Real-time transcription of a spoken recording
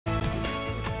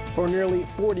For nearly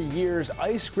 40 years,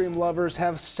 ice cream lovers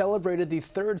have celebrated the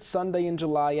third Sunday in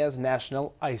July as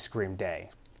National Ice Cream Day.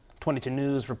 22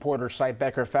 News reporter Cy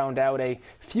Becker found out a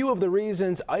few of the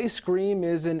reasons ice cream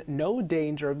is in no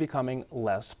danger of becoming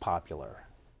less popular.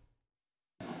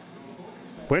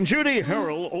 When Judy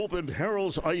Herrell opened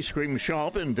Herrell's ice cream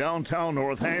shop in downtown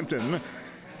Northampton,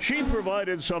 she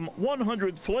provided some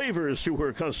 100 flavors to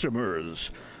her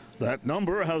customers. That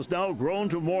number has now grown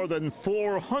to more than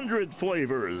 400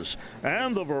 flavors,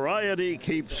 and the variety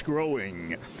keeps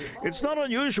growing. It's not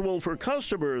unusual for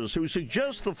customers who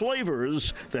suggest the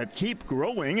flavors that keep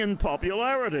growing in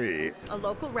popularity. A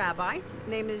local rabbi,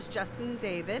 name is Justin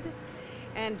David,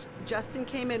 and Justin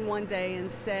came in one day and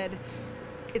said,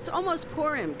 "It's almost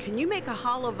Purim, can you make a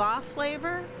halava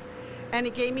flavor?" And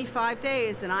he gave me 5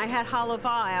 days, and I had halava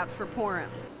out for Purim.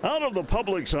 Out of the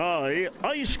public's eye,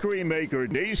 ice cream maker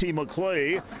Daisy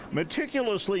McClay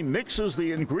meticulously mixes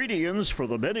the ingredients for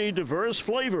the many diverse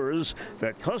flavors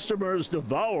that customers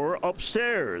devour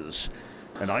upstairs.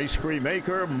 An ice cream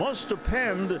maker must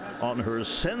depend on her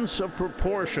sense of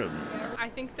proportion. I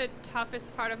think the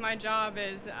toughest part of my job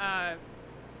is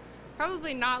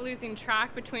probably not losing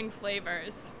track between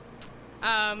flavors.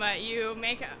 You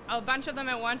make a bunch of them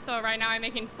at once, so right now I'm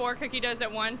making 4 cookie doughs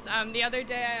at once. The other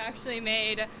day I actually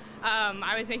made,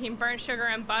 I was making burnt sugar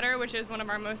and butter, which is one of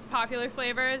our most popular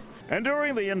flavors. And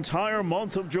during the entire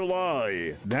month of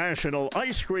July, National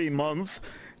Ice Cream Month,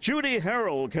 Judy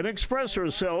Herrell can express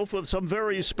herself with some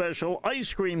very special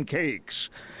ice cream cakes.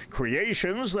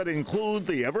 Creations that include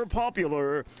the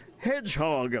ever-popular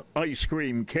hedgehog ice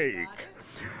cream cake.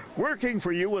 Working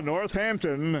for you in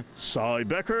Northampton, Cy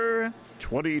Becker,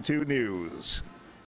 22 News.